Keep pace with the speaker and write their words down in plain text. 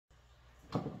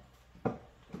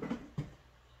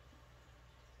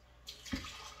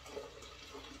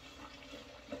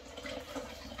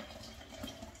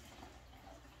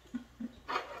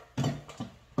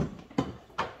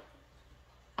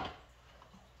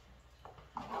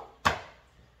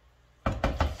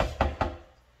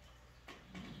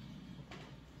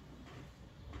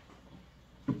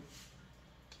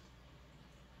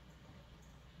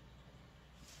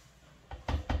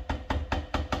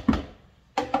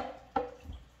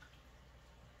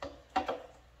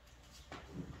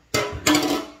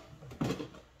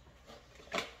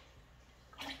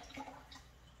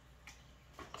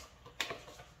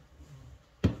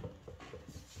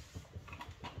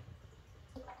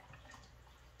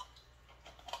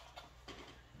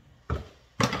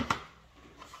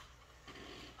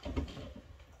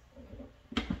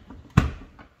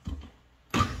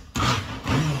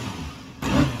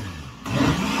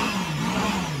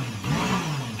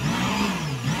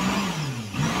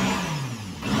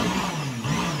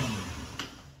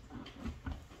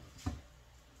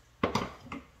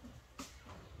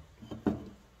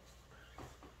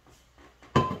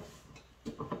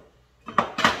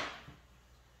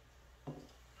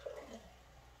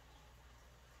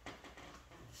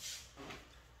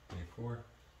4.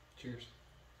 Cheers.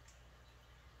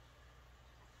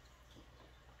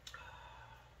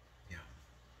 Yeah.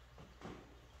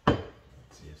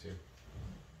 See you soon.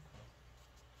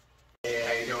 Hey,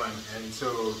 how you doing? And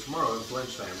so tomorrow is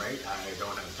lunchtime, right? I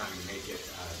don't have time to make it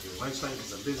during lunchtime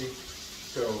because I'm busy.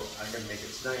 So I'm going to make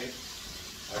it tonight.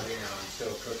 Right now I'm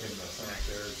still cooking the snack,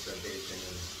 there's the bacon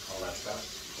and all that stuff.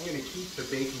 I'm going to keep the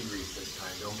bacon grease this time.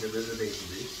 Don't get rid of the bacon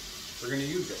grease. We're going to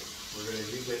use it. We're going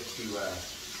to use it to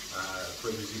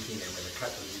for the zucchini. I'm going to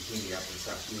cut the zucchini up and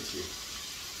stuff. You'll see.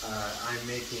 I'm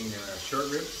making short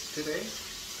ribs today.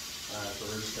 So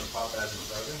we're just going to pop that in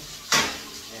the oven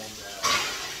and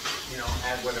you know,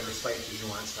 add whatever spices you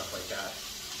want, stuff like that,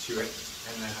 to it.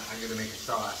 And then I'm going to make a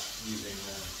sauce using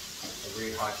a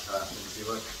great hot sauce. And if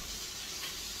you look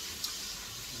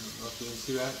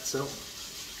into that, so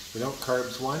you know,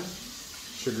 carbs 1,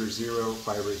 sugar 0,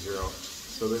 fiber 0.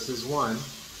 So this is 1,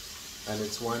 and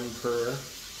it's 1 per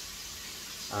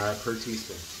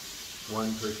teaspoon.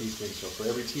 1 per teaspoon. So for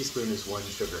every teaspoon is 1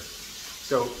 sugar.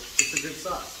 So it's a good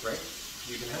sauce, right?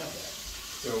 You can have that.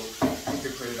 So you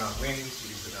can put it on wings,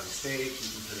 you can put it on steak, you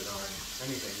can put it on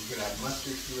anything. You can add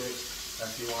mustard to it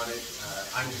if you want it.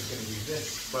 I'm just going to use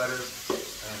this butter,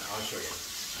 and I'll show you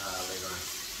later on.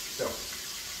 So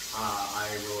I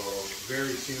will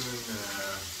very soon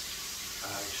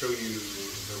show you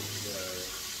the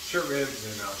short ribs,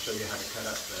 and I'll show you how to cut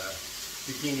up the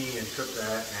zucchini and cook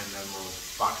that, and then we'll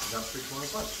box it up for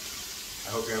tomorrow's lunch.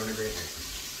 I hope you're having a great night.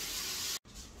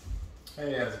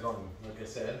 Hey, how's it going? Like I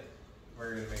said,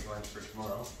 we're going to make lunch for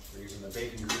tomorrow. We're using the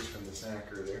bacon grease from the snack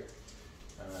earlier.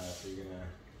 So you're going to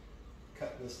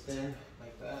cut this thin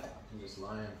like that and just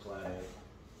lie and flat out.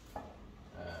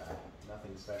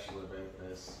 Nothing special about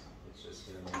this. It's just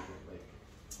going to make it like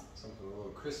something a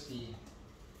little crispy,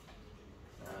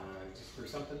 just for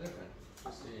something different.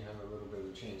 Just so you have a little bit of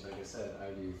a change. Like I said,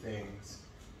 I do things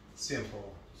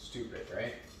simple, stupid,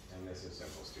 right? And this is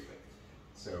simple, stupid.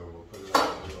 So we'll put a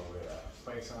little bit of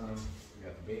spice on them. We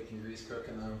got the bacon grease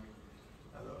cooking them,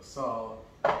 a little salt,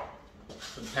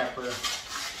 some pepper,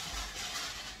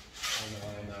 and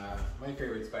then my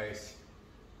favorite spice,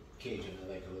 Cajun. I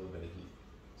like a little bit of heat.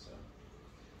 So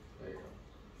there you go.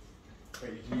 But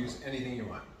you can use anything you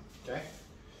want. Okay.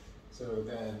 So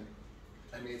then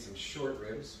I made some short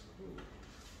ribs. Ooh.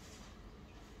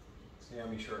 Some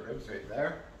yummy short ribs right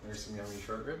there. There's some yummy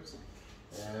short ribs.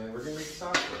 And we're going to make a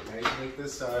sauce for it. Now you can make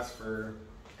this sauce for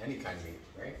any kind of meat,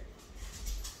 right?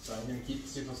 So I'm going to keep it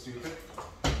simple, stupid.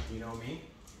 You know me.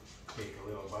 Take a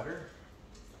little butter.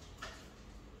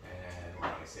 And when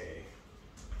I say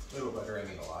little butter, I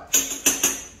mean a lot.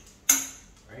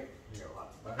 Right? You got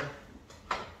lots of butter.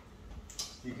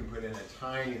 You can put in a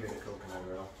tiny bit of coconut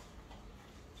oil.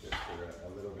 Just for a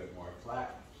little bit more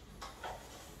fat.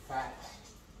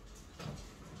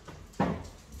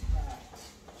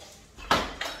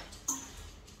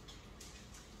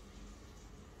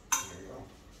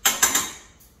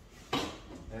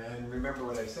 And remember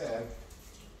what I said,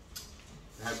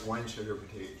 it has 1 sugar per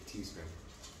teaspoon.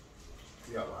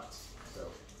 You got lots. So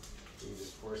you can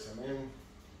just pour some in.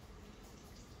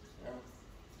 Yeah.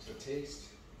 So taste.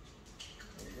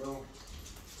 There you go.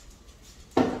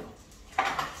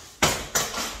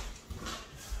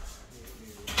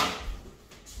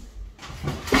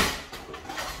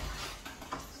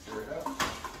 Stir it up.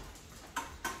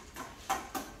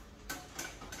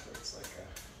 So it's like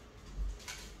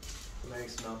a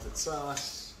nice melted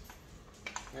sauce,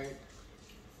 right?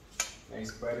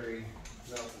 Nice buttery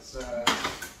melted sauce.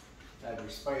 Add your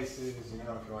spices. You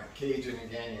know, if you want Cajun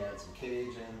again, you add some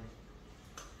Cajun.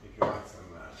 If you want some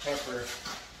pepper,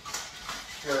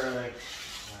 garlic,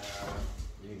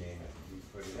 you name it, you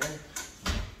put it in.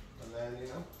 And then, you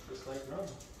know, just like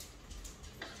normal.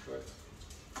 Just put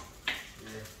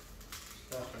your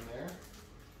stuff in there.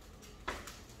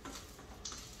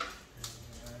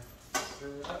 And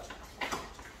stir it up.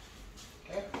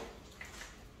 Okay?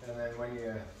 And then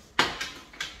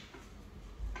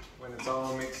when it's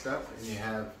all mixed up and you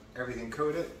have everything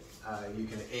coated, you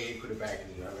can put it back in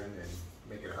the oven and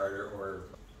make it harder, or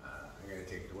I'm going to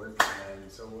take it to work,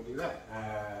 and so we'll do that.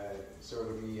 So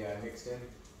it'll be mixed in,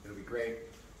 it'll be great,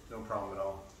 no problem at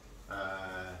all.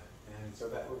 And so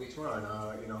that will be tomorrow.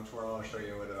 And you know, tomorrow I'll show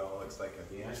you what it all looks like at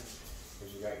the end.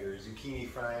 Because you got your zucchini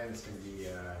frying, it's going to be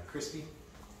crispy.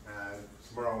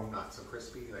 Tomorrow not so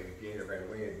crispy, like if you ate it right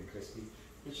away it'd be crispy,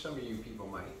 which some of you people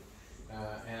might.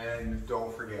 And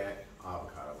don't forget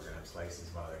avocado. We're going to have slices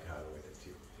of avocado with it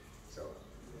too. So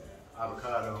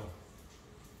avocado,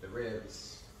 the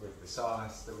ribs with the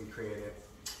sauce that we created,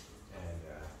 and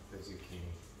the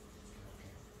zucchini.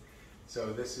 Okay.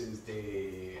 So this is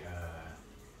day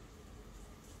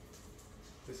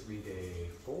This will be day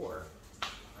 4.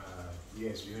 You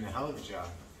guys are doing a hell of a job.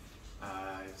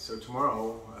 So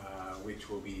tomorrow, which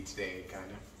will be today, kind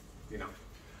of, you know,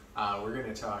 we're going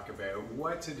to talk about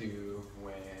what to do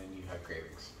when you have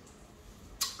cravings.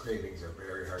 Cravings are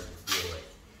very hard to deal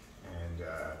with, and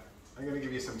I'm going to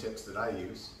give you some tips that I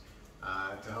use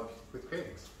to help with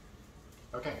cravings.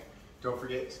 Okay, don't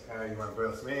forget, you want to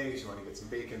boil some eggs, you want to get some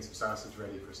bacon, some sausage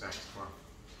ready for snacks tomorrow.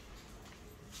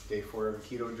 Day 4 of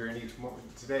the keto journey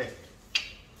today.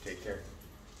 Take care.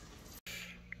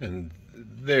 And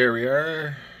there we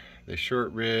are, the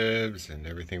short ribs and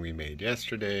everything we made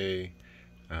yesterday,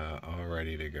 all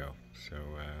ready to go. So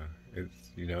it's,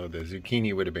 you know, the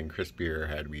zucchini would have been crispier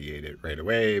had we ate it right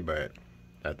away, but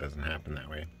that doesn't happen that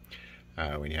way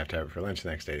when you have to have it for lunch the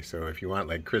next day. So if you want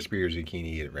like crispier zucchini,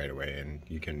 eat it right away, and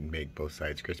you can make both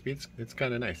sides crispy. It's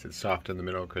kind of nice. It's soft in the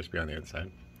middle, crispy on the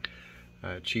outside.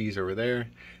 Cheese over there.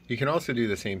 You can also do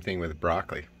the same thing with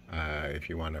broccoli. If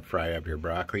you want to fry up your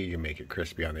broccoli, you can make it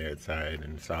crispy on the outside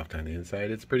and soft on the inside.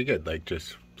 It's pretty good, like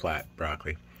just flat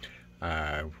broccoli.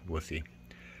 We'll see.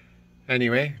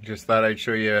 Anyway, just thought I'd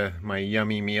show you my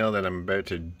yummy meal that I'm about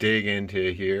to dig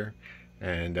into here,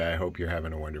 and I hope you're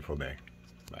having a wonderful day.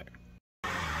 Bye.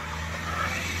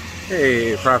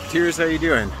 Hey profiteers, how you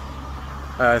doing?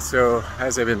 So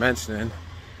as I've been mentioning,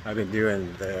 I've been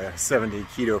doing the 7-day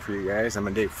keto for you guys. I'm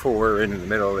on day 4, in the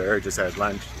middle there, just had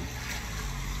lunch.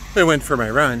 I went for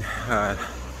my run.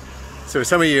 So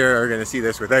some of you are going to see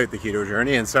this without the keto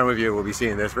journey, and some of you will be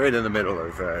seeing this right in the middle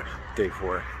of day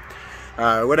 4.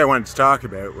 What I wanted to talk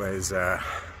about was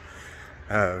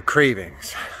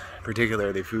cravings,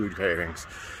 particularly food cravings.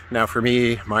 Now for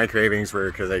me, my cravings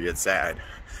were because I get sad,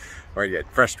 or I get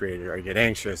frustrated, or I get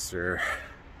anxious, or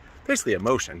basically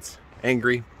emotions,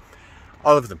 angry,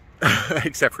 all of them,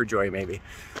 except for joy maybe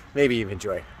even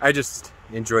joy. I just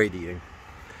enjoyed eating.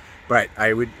 But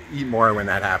I would eat more when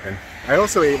that happened. I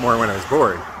also ate more when I was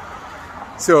bored.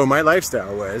 So my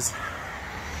lifestyle was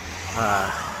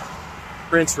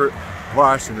rinse,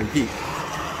 wash, and repeat.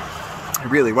 It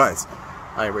really was.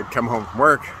 I would come home from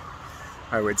work.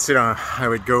 I would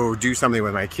go do something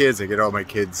with my kids. I get all my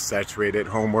kids saturated,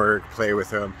 homework, play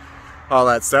with them, all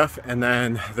that stuff. And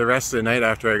then the rest of the night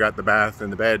after I got the bath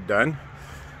and the bed done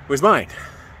was mine.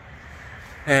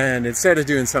 And instead of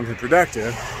doing something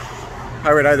productive,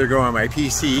 I would either go on my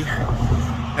PC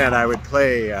and I would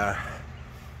play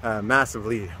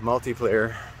massively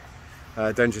multiplayer.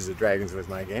 Dungeons and Dragons was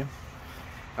my game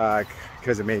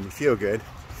because it made me feel good.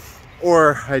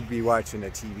 Or I'd be watching a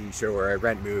TV show, or I'd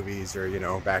rent movies, or, you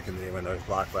know, back in the day when it was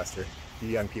Blockbuster. You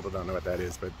young people don't know what that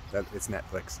is, but it's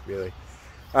Netflix, really.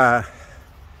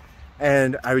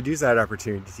 And I would use that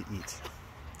opportunity to eat.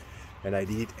 And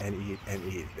I'd eat and eat and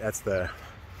eat. That's the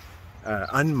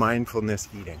unmindfulness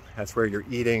eating. That's where you're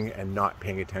eating and not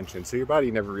paying attention. So your body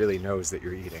never really knows that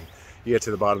you're eating. You get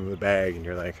to the bottom of the bag and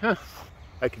you're like, huh,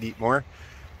 I could eat more. And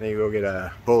then you go get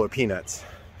a bowl of peanuts.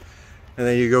 And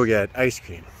then you go get ice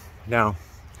cream. Now,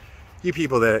 you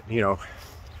people that, you know,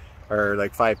 are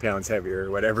like 5 pounds heavier or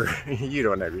whatever, you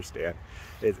don't understand.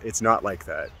 It's not like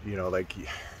that. You know, like,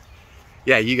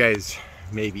 yeah, you guys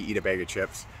maybe eat a bag of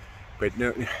chips. But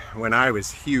no, when I was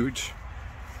huge,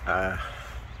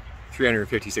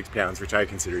 356 pounds, which I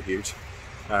consider huge,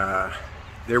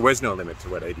 there was no limit to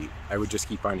what I'd eat. I would just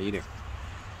keep on eating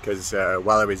because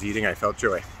while I was eating, I felt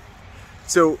joy.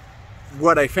 So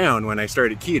what I found when I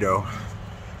started keto,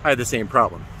 I had the same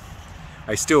problem.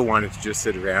 I still wanted to just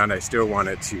sit around. I still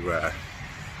wanted to,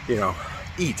 you know,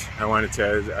 eat.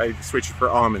 I switched for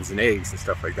almonds and eggs and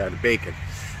stuff like that, and bacon.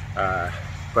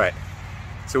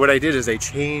 So what I did is I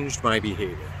changed my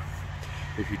behavior.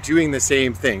 If you're doing the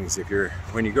same things,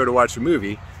 when you go to watch a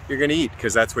movie, you're gonna eat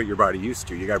because that's what your body used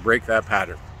to. You gotta break that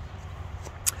pattern.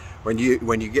 When you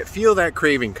feel that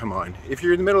craving come on, if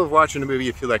you're in the middle of watching a movie,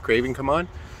 you feel that craving come on,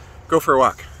 go for a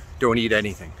walk. Don't eat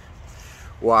anything.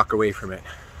 Walk away from it.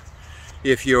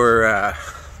 If you're at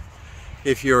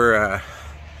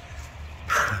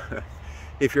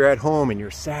home and you're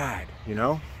sad, you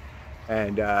know,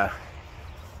 and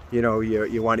you know,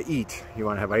 you want to eat, you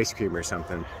want to have ice cream or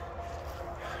something,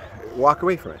 walk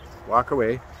away from it. Walk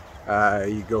away.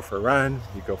 You go for a run,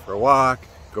 you go for a walk,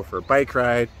 go for a bike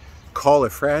ride, call a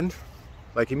friend,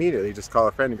 like immediately just call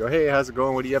a friend and go, hey, how's it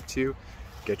going? What are you up to?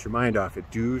 Get your mind off it.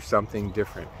 Do something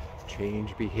different.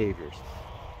 Change behaviors.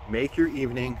 Make your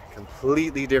evening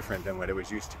completely different than what it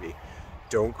was used to be.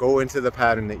 Don't go into the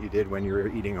pattern that you did when you were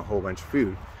eating a whole bunch of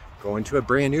food. Go into a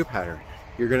brand new pattern.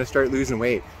 You're going to start losing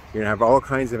weight. You're going to have all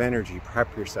kinds of energy.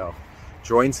 Prep yourself.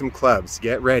 Join some clubs.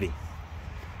 Get ready.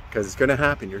 Because it's going to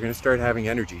happen. You're going to start having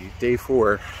energy. Day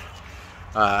 4,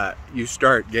 you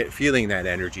start feeling that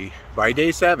energy. By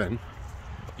day 7,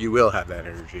 you will have that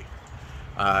energy.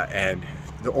 And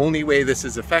the only way this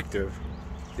is effective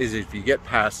is if you get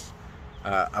past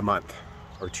a month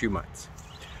or 2 months.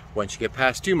 Once you get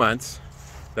past 2 months,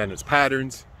 then it's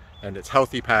patterns, and it's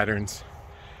healthy patterns,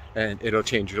 and it'll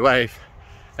change your life,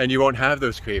 and you won't have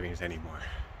those cravings anymore.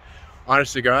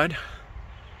 Honest to God,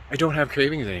 I don't have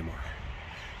cravings anymore.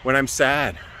 When I'm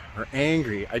sad or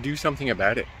angry, I do something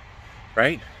about it,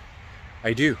 right?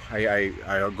 I do.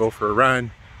 I'll go for a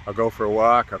run, I'll go for a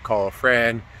walk, I'll call a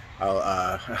friend,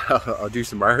 I'll do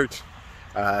some art.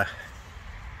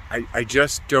 I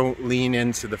just don't lean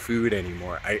into the food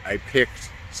anymore. I picked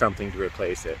something to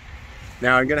replace it.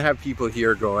 Now I'm gonna have people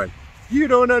here going, you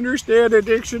don't understand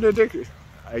addiction.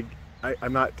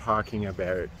 I'm not talking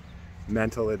about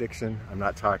mental addiction. I'm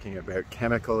not talking about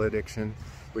chemical addiction,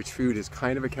 which food is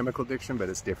kind of a chemical addiction, but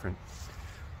it's different.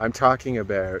 I'm talking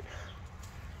about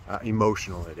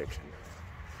emotional addiction.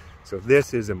 So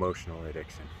this is emotional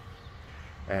addiction.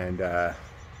 And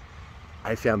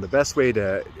I found the best way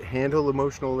to handle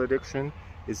emotional addiction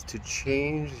is to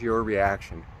change your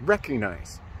reaction.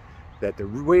 Recognize that the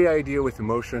way I deal with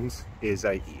emotions is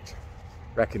I eat.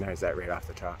 Recognize that right off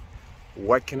the top.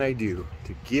 What can I do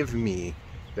to give me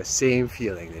the same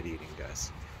feeling that eating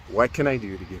does? What can I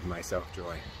do to give myself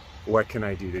joy? What can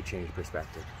I do to change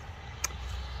perspective?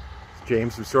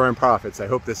 James from Soaring Profits. I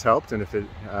hope this helped, and if you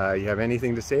have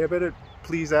anything to say about it,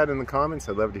 please add in the comments.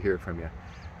 I'd love to hear from you.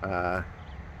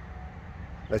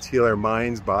 Let's heal our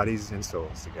minds, bodies, and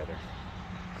souls together.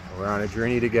 We're on a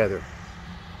journey together.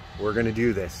 We're gonna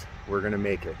do this. We're gonna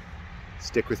make it.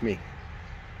 Stick with me.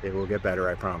 It will get better,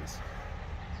 I promise.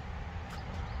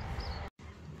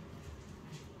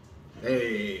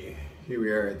 Hey, here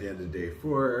we are at the end of day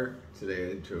 4.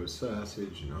 Today I chose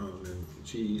sausage and almonds and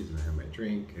cheese, and I have my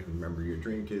drink. And remember, your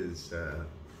drink is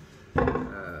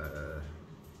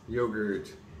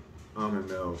yogurt, almond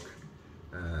milk,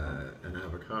 an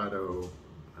avocado,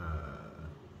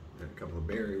 and a couple of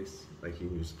berries. Like, you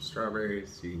can use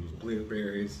strawberries, you can use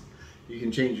blueberries. You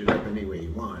can change it up any way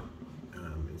you want.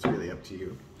 It's really up to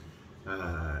you.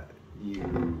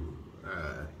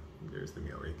 There's the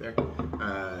meal right there.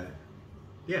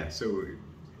 Yeah, so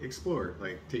explore,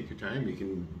 like, take your time. You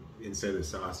can, instead of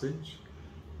sausage,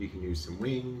 you can use some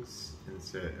wings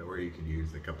instead, or you could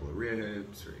use a couple of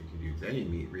ribs, or you could use any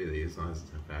meat really, as long as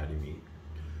it's a fatty meat.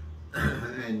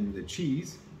 And the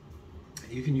cheese,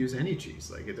 you can use any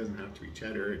cheese. Like, it doesn't have to be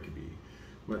cheddar, it could be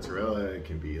mozzarella, it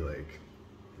can be like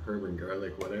herb and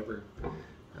garlic, whatever.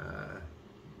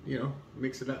 You know,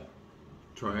 mix it up.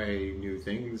 Try new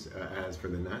things. As for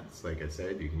the nuts, like I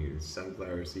said, you can use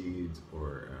sunflower seeds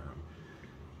or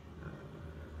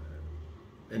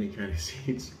any kind of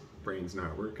seeds. Brain's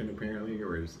not working apparently,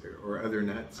 or other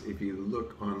nuts. If you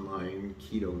look online,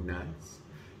 keto nuts,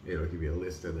 it'll give you a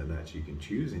list of the nuts you can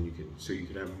choose, and you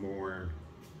could have more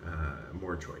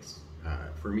choice.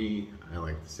 For me, I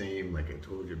like the same. Like I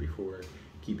told you before,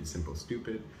 keep it simple,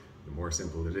 stupid. The more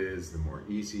simple it is, the more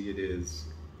easy it is.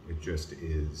 It just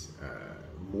is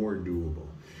more doable.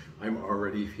 I'm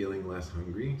already feeling less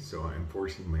hungry, so I'm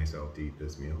forcing myself to eat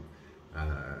this meal.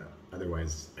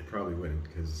 Otherwise, I probably wouldn't,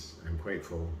 because I'm quite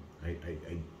full.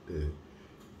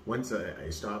 Once I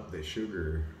stop the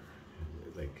sugar,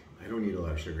 like, I don't eat a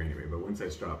lot of sugar anyway, but once I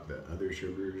stop the other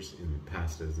sugars in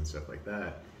pastas and stuff like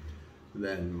that,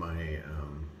 then my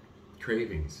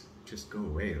cravings just go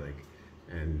away, like,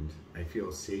 and I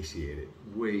feel satiated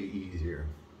way easier.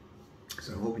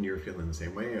 So I'm hoping you're feeling the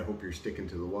same way. I hope you're sticking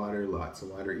to the water, lots of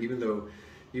water, even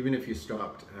if you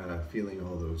stopped feeling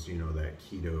all those, you know, that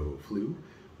keto flu,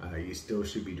 you still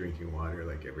should be drinking water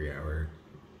like every hour.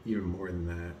 Even more than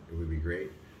that, it would be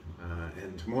great.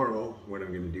 And tomorrow, what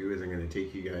I'm gonna do is I'm gonna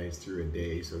take you guys through a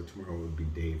day. So tomorrow would be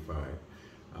day 5.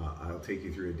 I'll take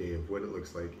you through a day of what it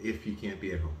looks like if you can't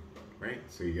be at home, right?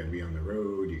 So you gotta be on the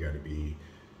road, you gotta be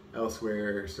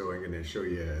elsewhere. So I'm gonna show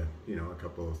you, you know, a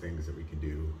couple of things that we can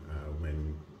do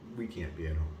when we can't be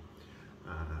at home.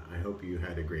 I hope you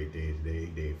had a great day today,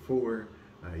 day 4.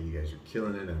 You guys are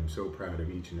killing it. I'm so proud of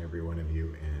each and every one of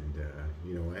you. And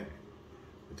you know what?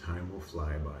 The time will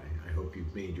fly by. I hope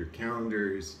you've made your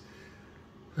calendars,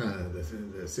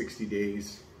 the 60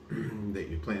 days that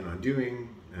you plan on doing,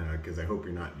 because I hope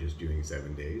you're not just doing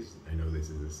 7 days. I know this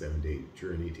is a 7-day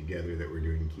journey together that we're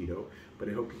doing keto, but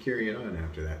I hope you carry it on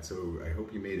after that. So I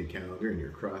hope you made a calendar and you're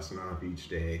crossing off each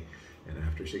day, and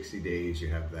after 60 days you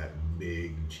have that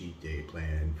big cheat day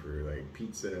planned for, like,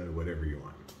 pizza, whatever you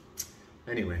want.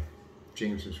 Anyway,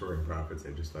 James from Soaring Profits.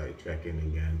 I just thought I'd check in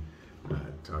again,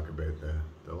 talk about the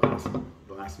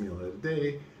last meal of the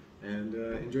day, and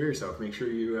enjoy yourself. Make sure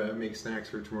you make snacks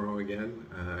for tomorrow again.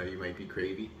 You might be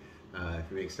cravey.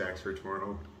 If you make snacks for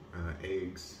tomorrow,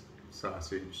 eggs,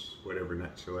 sausage, whatever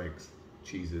nuts you like,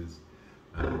 cheeses,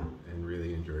 and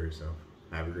really enjoy yourself.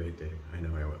 Have a great day. I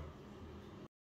know I will.